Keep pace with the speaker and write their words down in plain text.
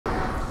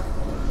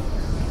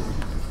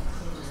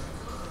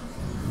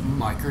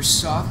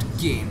Microsoft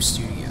Game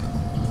Studio,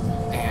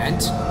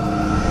 and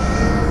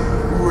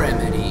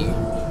Remedy.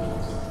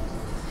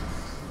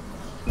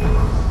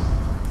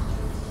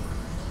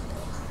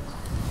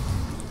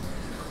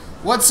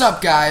 What's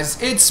up, guys?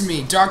 It's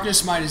me,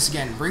 Darkness Midas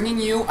again, bringing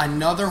you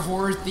another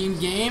horror-themed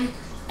game,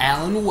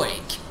 Alan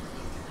Wake.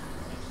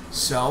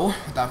 So,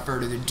 without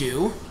further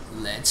ado,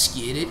 let's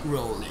get it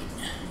rolling.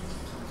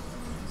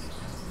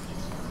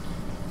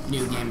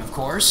 New game, of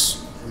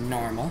course.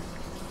 Normal.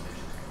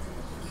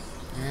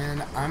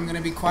 And I'm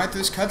gonna be quiet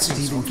through this cutscene,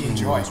 so hope you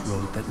enjoy. Stephen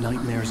King wrote that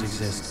nightmares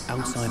exist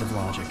outside of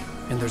logic,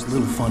 and there's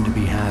little fun to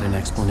be had in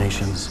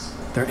explanations.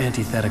 They're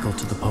antithetical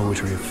to the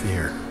poetry of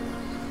fear.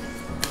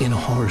 In a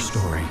horror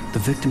story, the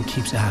victim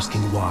keeps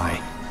asking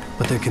why,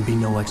 but there can be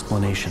no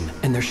explanation,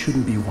 and there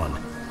shouldn't be one.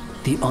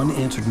 The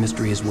unanswered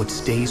mystery is what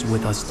stays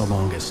with us the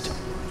longest,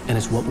 and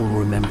it's what we'll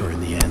remember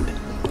in the end.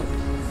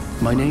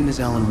 My name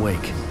is Alan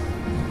Wake.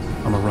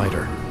 I'm a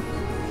writer.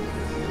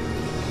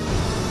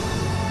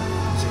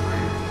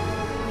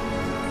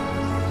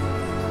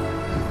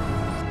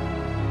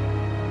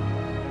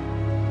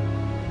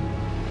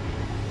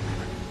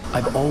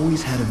 I've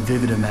always had a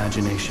vivid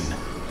imagination,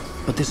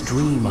 but this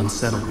dream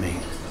unsettled me.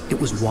 It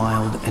was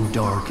wild and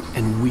dark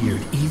and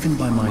weird, even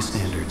by my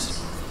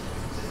standards.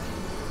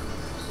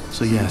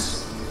 So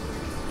yes,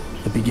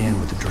 it began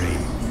with a dream.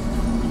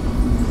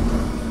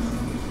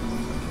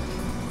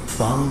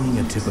 Following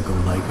a typical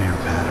nightmare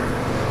pattern,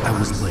 I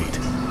was late,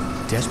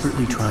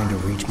 desperately trying to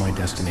reach my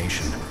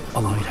destination, a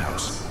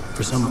lighthouse.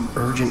 For some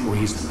urgent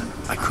reason,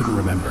 I couldn't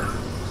remember.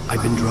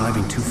 I'd been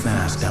driving too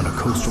fast down a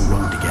coastal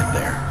road to get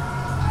there.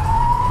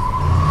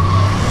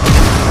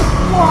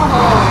 Whoa!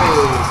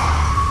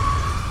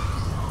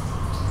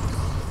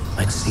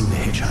 I'd seen the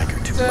hitchhiker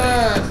too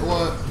late.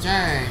 What?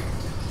 Dang.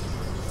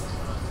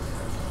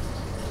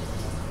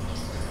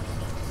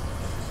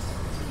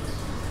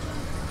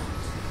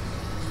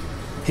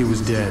 He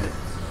was dead.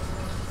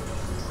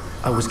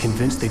 I was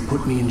convinced they'd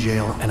put me in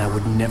jail and I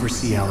would never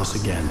see Alice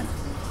again.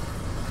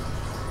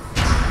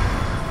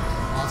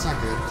 Oh, that's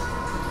not good.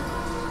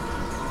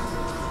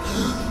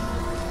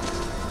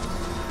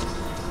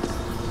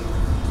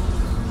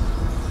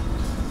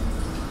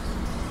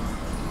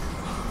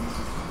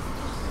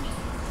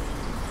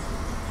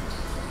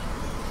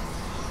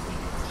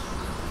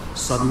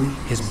 Suddenly,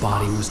 his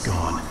body was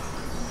gone.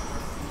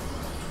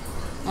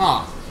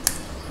 Oh.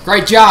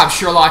 Great job,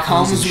 Sherlock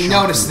Holmes. You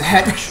noticed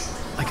that.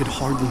 I could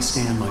hardly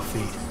stay on my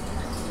feet.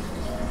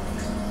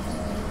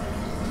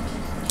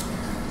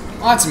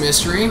 Well, that's a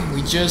mystery.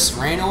 We just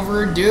ran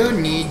over a dude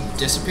and he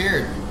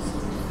disappeared.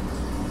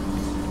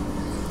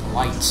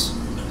 Lights.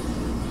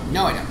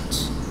 No, I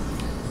don't.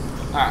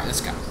 Alright,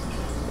 let's go.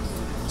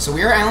 So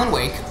we are Alan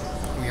Wake.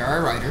 We are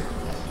a writer.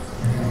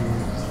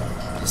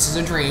 This is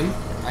a dream,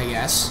 I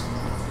guess.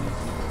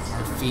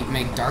 Our feet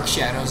make dark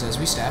shadows as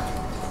we step.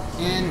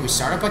 And we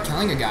start up by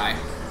killing a guy.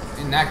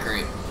 Isn't that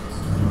great?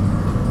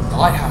 The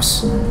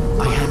lighthouse.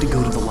 I had to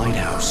go to the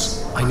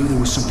lighthouse. I knew there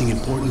was something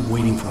important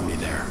waiting for me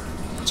there.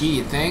 Gee,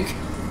 you think?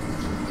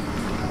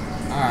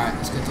 Alright,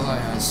 let's get the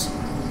lighthouse.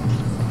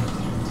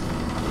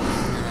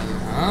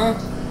 Huh?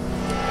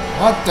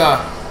 What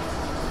the?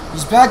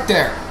 He's back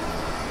there.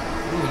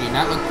 Ooh, he did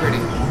not look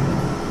pretty.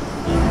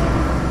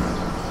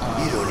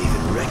 You don't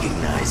even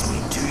recognize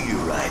me, do you,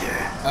 Ryder?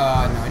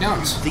 No, I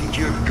don't. Think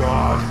you're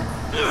God?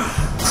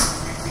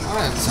 Oh,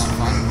 that doesn't sound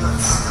fun.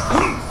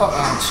 Oh,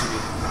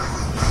 shoot.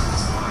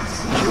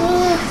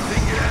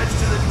 Think it adds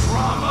to the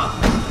drama?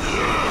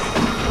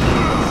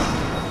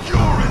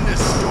 You're in this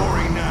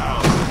story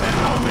now, and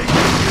I'll make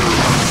you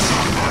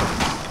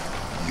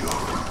You're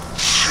a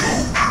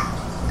joke.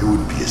 There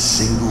wouldn't be a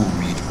single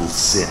readable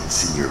sentence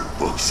in your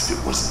books if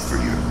it wasn't for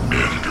your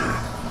editor.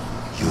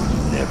 You'll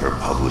never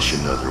publish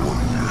another one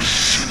of your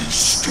shitty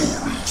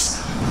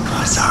stories,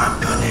 'cause I'm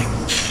gonna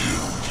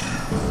kill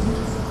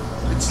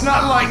you. It's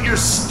not like your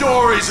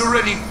stories are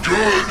any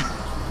good.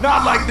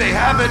 Not like they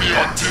have any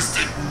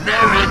artistic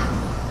merit.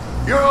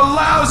 You're a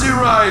lousy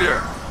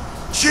writer.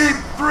 Cheap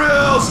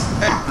thrills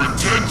and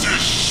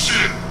pretentious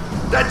shit.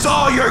 That's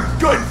all you're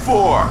good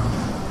for.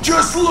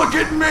 Just look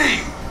at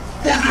me.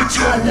 Look at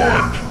your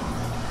work.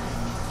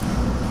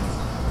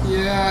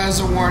 Yeah, as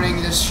a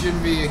warning, this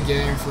should be a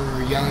game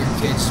for younger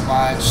kids to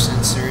watch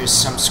since there is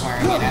some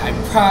swearing in it. I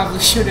probably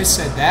should have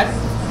said that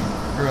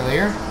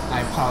earlier.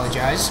 I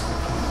apologize.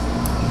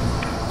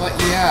 But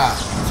yeah,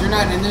 if you're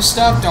not in this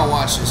stuff, don't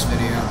watch this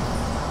video.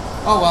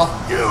 Oh well.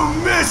 You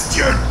missed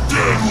your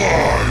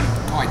deadline!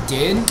 Oh, I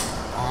did?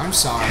 Oh, I'm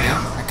sorry.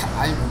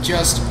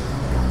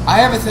 I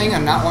have a thing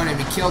I'm not wanting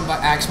to be killed by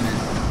Axemen.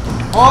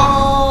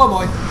 Oh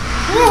boy.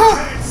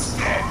 Can't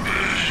stop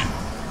me!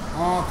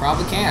 Oh,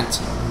 probably can't.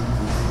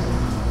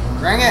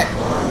 Bring it!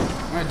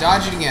 I'm gonna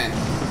dodge it again.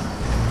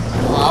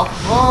 Hello?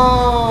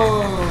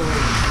 Whoa!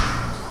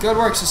 Good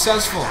work,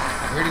 successful.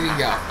 Where did he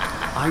go?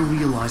 I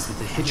realized that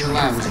the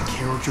hitchhiker was a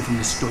character from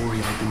the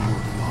story I've been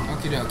working on.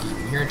 Okie dokie.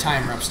 You hear a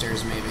timer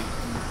upstairs, maybe.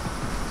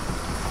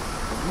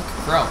 Look,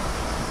 bro.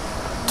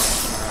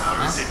 How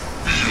does it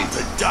feel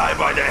to die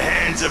by the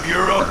hands of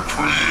your own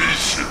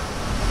creation?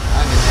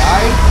 I just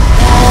died.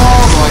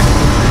 Oh boy.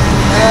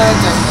 That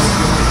doesn't look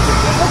good.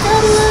 Get the fuck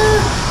out of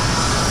there!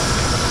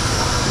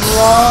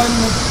 Run!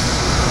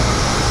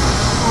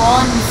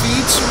 Run,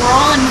 feet,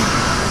 run!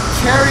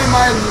 Carry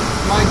my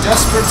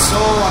desperate soul.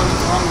 I went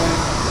the wrong way.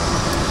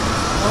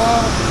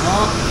 Oh,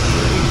 no.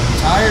 I'm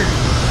tired.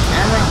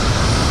 Camera.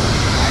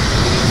 I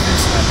really need to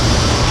fix that.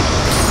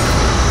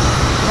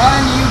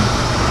 Run, you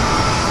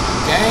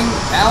gang.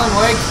 Alan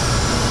Wake.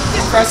 Go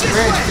across the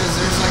bridge because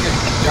there's like a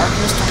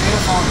darkness tornado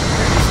falling.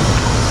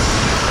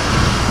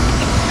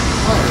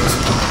 What is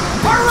it?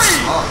 Hurry!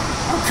 Oh,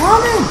 I'm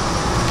coming!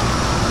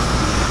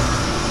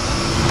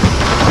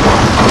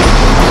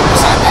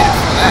 I made it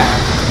for that.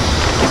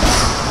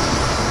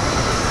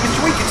 Mr.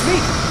 Wake, it's me.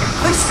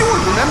 Play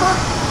steward, remember?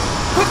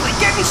 Quickly,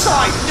 get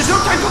inside. There's no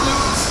time to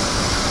lose.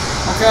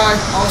 Okay,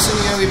 I'll listen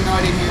to you even though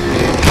I didn't hear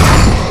you.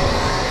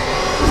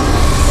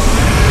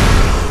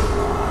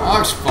 Oh,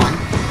 that was fun.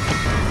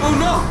 Oh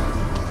no!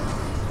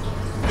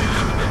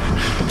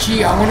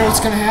 Gee, I wonder what's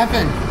gonna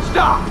happen.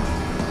 Stop!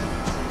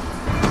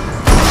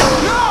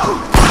 No!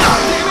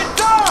 Damn it,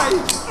 die!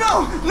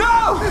 No!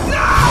 No!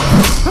 No!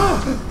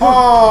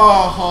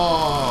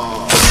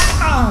 Oh,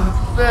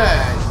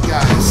 that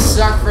guy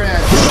sucked for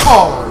that.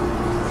 Oh,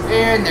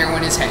 and there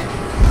went his head.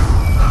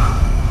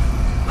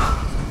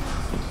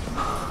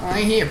 Well,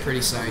 ain't he a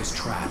pretty sight? He's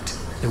trapped.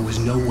 There was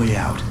no way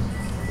out.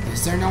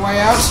 Is there no way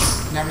out?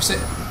 Never said.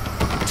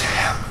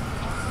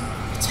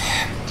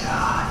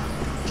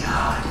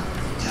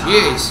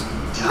 Jeez.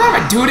 What kind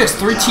of a dude has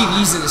 3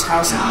 TVs in his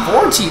house and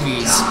 4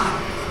 TVs?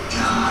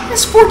 He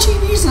has 4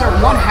 TVs in a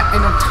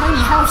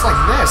tiny house like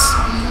this.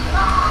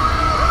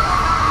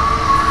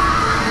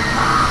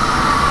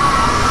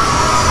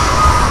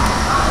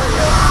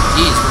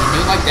 Jeez, would a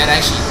dude like that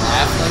actually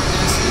laugh like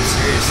this?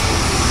 Seriously.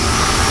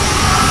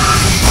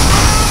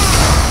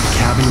 The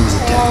cabin was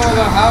a death trap.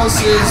 The house I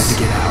had is to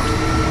get out.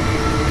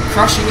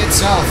 crushing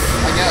itself,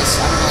 I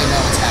guess. I don't really know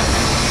what's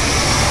happening.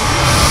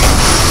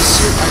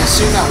 I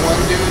assume that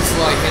one dude's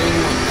like hitting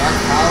him with dark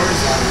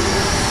powers.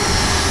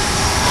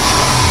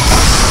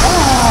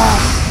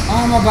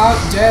 I'm about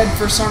dead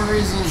for some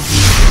reason.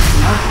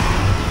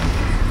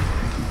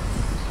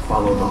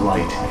 Follow the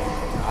light.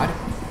 God?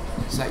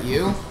 Is that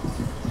you?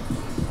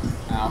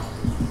 Ow.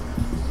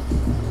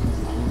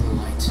 Follow the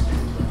light.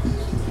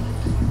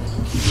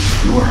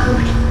 You are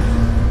hurt.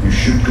 You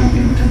should go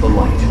into the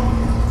light.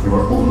 You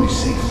are only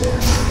safe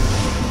there.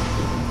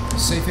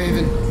 Safe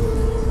haven.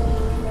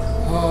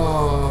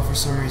 Oh, for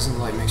some reason the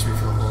light makes me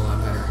feel a whole lot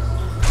better.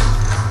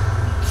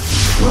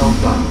 Well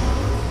done.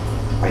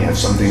 I have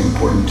something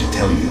important to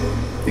tell you.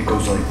 It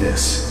goes like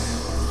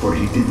this. For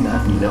he did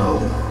not know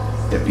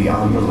that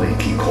beyond the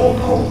lake he called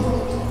home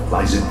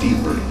lies a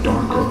deeper,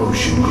 darker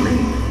ocean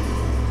green,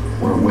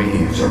 where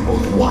waves are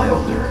both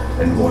wilder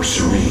and more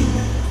serene.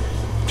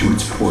 To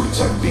its ports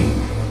I've been.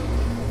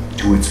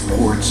 To its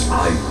ports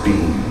I've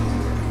been.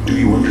 Do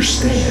you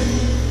understand?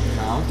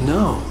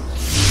 No.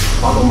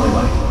 Follow my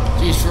light.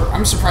 Jeez,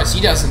 I'm surprised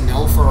he doesn't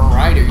know for a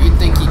writer. You'd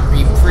think he'd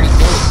be pretty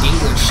good at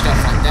English stuff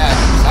like that,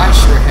 because I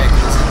sure heck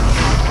isn't.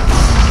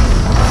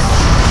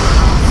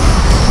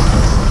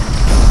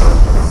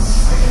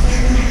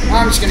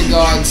 I'm just gonna go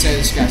out and say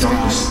this guy's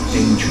Darkness gone. is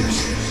dangerous.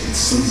 It's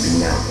sleeping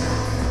now.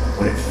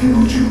 When it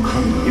feels you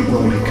coming, it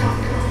will wake up.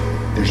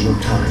 There's no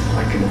time.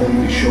 I can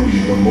only show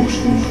you the most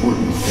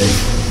important thing.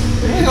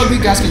 I hope you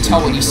guys can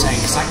tell what he's saying,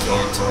 because I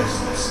can't.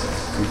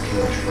 You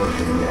can't hurt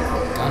him now.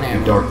 Gun ammo.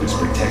 The darkness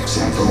protects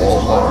him from all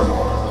harm.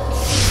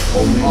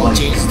 Only light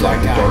jeez, can drive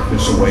the that guy.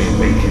 darkness away and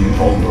make him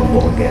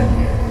vulnerable again.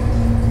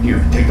 Here,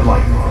 take the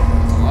light. The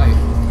light.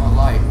 What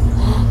light?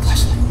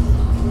 Flashlight.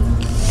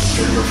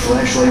 Turn your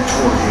flashlight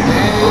toward him and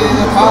May burn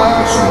the the power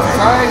darkness of away.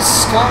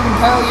 Christ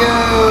compel you!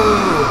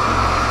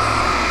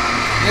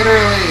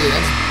 Literally,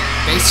 that's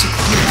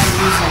basically what I'm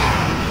using.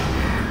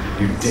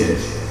 You did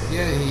it.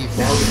 Yeah, he...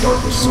 Now the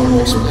darkness no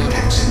longer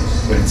protects him,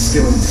 but it's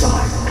still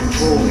inside,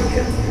 controlling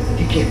him.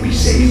 He can't be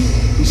saved.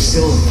 He's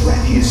still a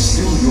threat. He is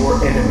still your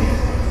enemy.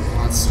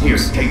 Here,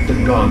 take the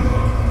gun.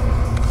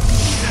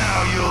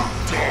 Now you're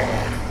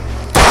dead.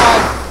 I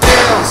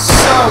feel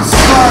so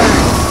sorry!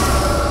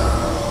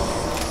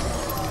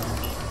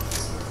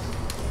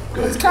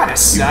 Good. It kinda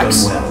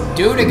sucks. You've done well.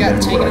 Dude, it got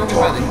Remember taken what I over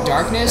taught by the you.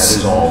 darkness. That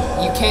is all.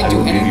 You can't I do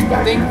will give you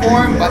back anything your for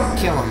him dream but now.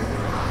 kill him.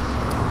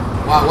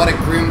 Wow, what a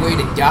grim way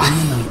to die. In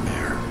the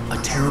nightmare, a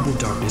terrible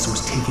darkness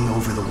was taking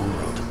over the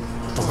world.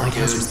 The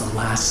lighthouse was the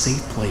last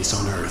safe place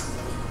on Earth.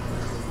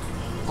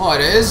 Oh,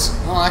 it is?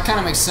 Well, that kind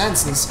of makes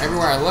sense since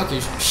everywhere I look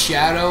is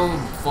shadow,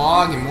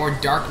 fog, and more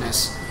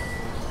darkness.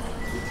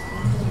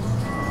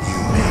 You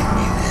made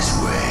me this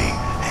way,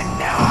 and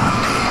now I'm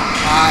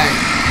dead. Hi.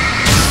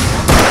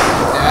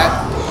 Dad.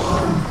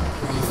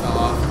 You fell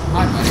off.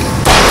 Hi, buddy.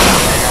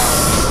 There you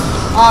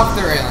go. Off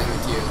the railing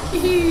with you.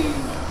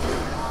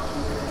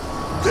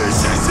 This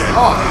is it.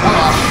 Oh,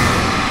 hello.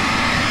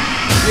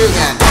 You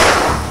again.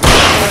 I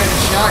could have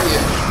shot you.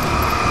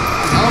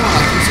 Another one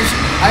like this.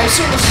 I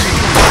assume this is a...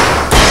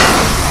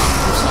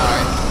 I'm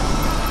sorry.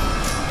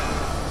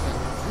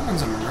 That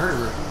one's a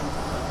murderer.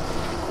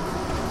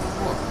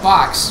 Oh, a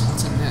box.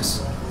 What's in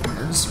this?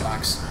 Emergency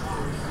box.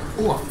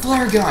 Oh, a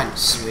flare gun.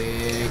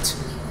 Sweet.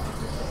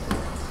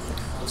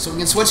 So we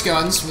can switch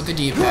guns with the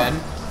D-pad.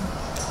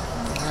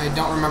 I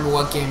don't remember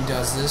what game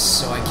does this,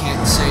 so I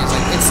can't say.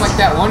 It's like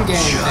that one game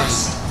thing.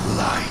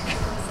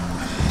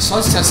 So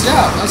let's test it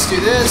out. Let's do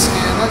this,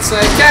 and let's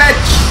say catch!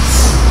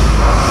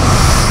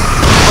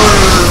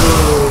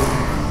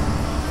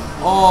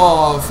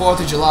 Oh, 4th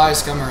of July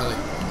has come early.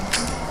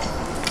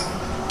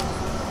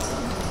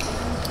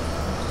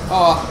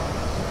 Oh.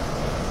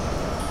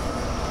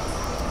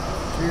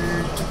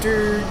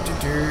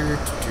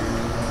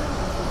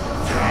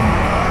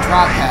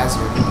 Drop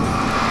hazard.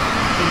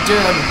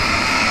 Dude.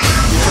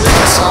 You read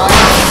the sign?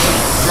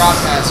 Drop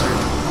hazard.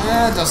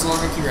 It doesn't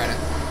look like you read it.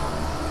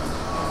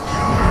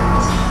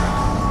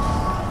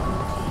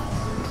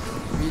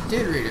 You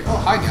did read it. Oh,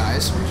 hi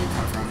guys. Where'd you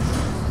come from?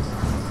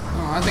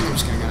 Oh, I think I'm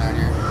just gonna get out of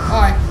here.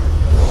 Bye.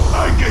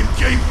 I can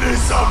keep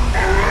this up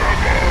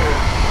forever.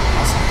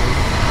 Awesome, dude.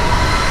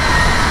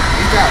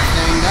 You got a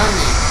thing,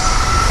 doesn't he?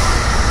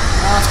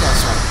 Oh, let's go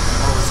this way.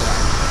 What was that?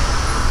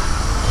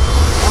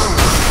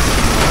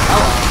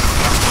 Oh.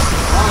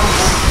 Hello.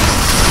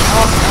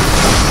 Oh,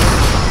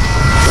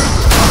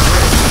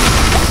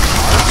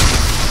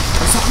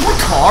 there's not more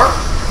car?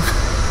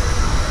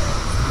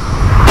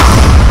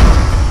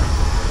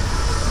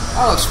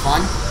 That looks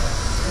fun.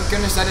 Thank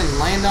goodness that didn't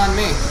land on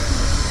me.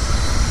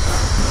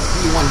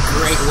 One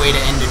great way to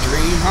end a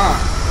dream, huh?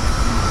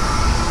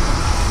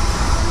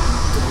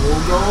 Go,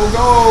 go,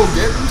 go!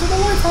 Get into the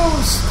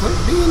lighthouse! Quit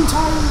being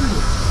tired!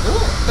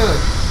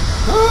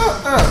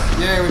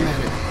 Yeah, we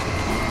made it.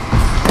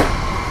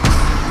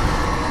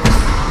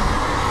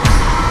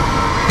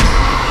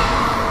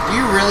 Do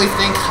you really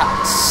think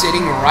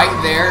sitting right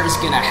there is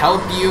gonna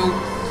help you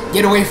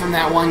get away from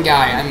that one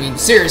guy? I mean,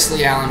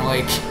 seriously, Alan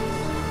Wake.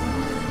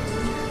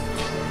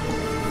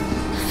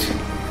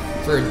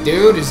 For a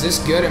dude who's this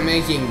good at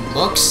making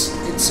books,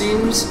 it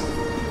seems,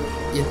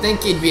 you'd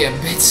think he'd be a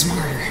bit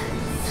smarter.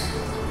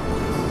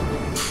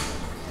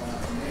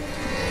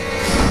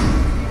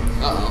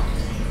 Uh-oh.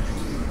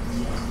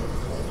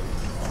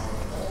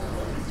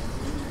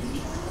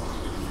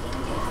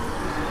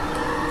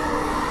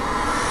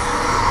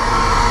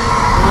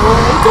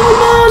 Oh,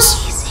 goodness!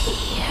 Is he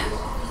here?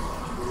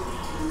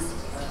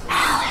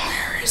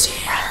 Where is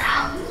he?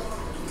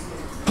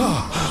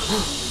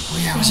 Oh,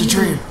 yeah, it was a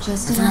dream.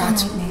 Just I another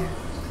forgot. nightmare.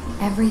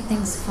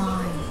 Everything's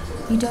fine.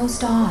 You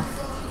dozed off.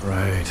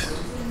 Right.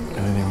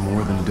 Anything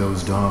more than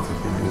dozed off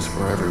would be news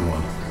for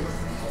everyone.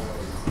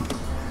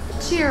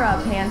 Cheer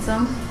up,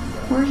 handsome.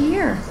 We're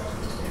here.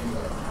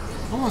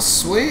 Oh,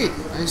 sweet.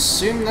 I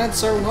assume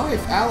that's our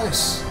wife,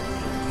 Alice.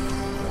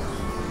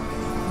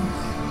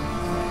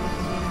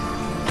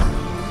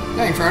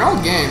 Dang, for an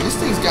old game, this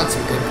thing's got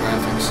some good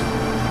graphics.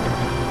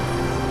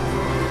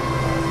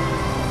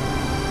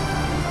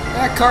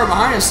 That car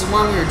behind us, the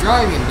one we were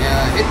driving,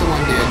 hit the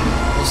one dude.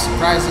 He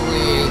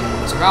surprisingly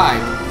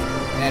survived.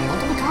 And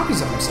multiple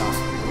copies of himself.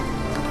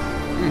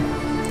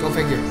 Go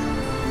figure.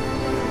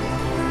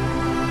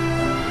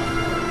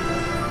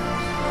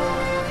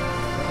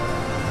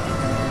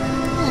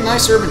 A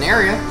nice urban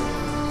area.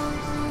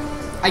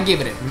 I give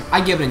it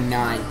a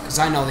 9, because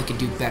I know they could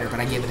do better, but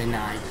I give it a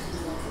 9.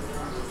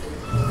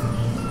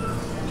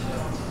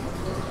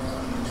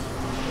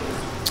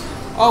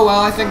 Oh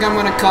well, I think I'm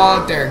gonna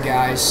call it there,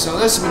 guys. So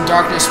this has been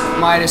Darkness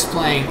Midas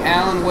playing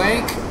Alan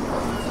Wake,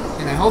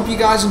 and I hope you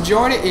guys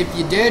enjoyed it. If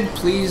you did,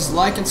 please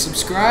like and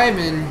subscribe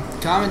and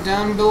comment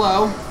down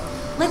below.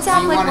 Let's If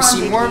act you like want we're to on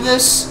see more of vacation.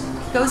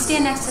 this, Go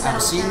stand next to that.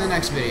 I'll see you in the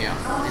next video.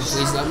 And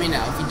please let me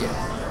know if you do.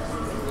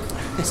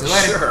 See you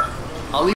later. Sure.